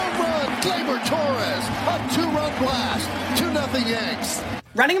A two-run blast. 2-0 Yanks.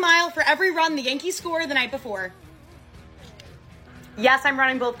 Running a mile for every run the Yankees scored the night before. Yes, I'm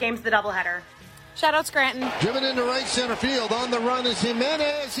running both games of the doubleheader. Shout out Scranton. Driven into right center field. On the run is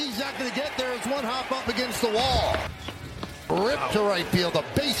Jimenez. He's not going to get there as one hop up against the wall. Ripped to right field. A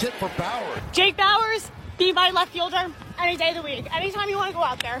base hit for Bauer. Jake Bauers, be my left fielder any day of the week. Anytime you want to go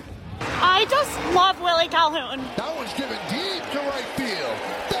out there. I just love Willie Calhoun. That one's driven deep to right field.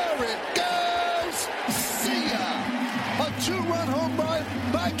 There it goes. See ya. A two-run home run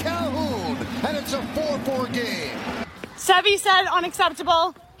by Calhoun. And it's a 4-4 game. Sevy said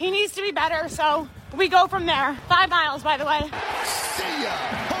unacceptable. He needs to be better, so we go from there. 5 miles, by the way. See ya.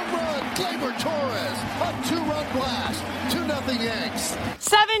 Home run, Gleyber Torres. A two-run blast. 2-0 Yanks.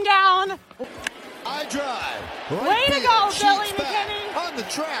 7 down. I drive. Way to go, Billy McKinney. On the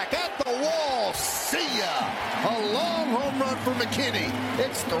track, at the wall. See ya. A long home run for McKinney.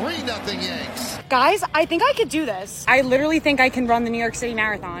 It's 3-0 Yanks. Guys, I think I could do this. I literally think I can run the New York City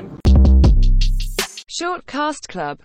Marathon. Short Cast Club.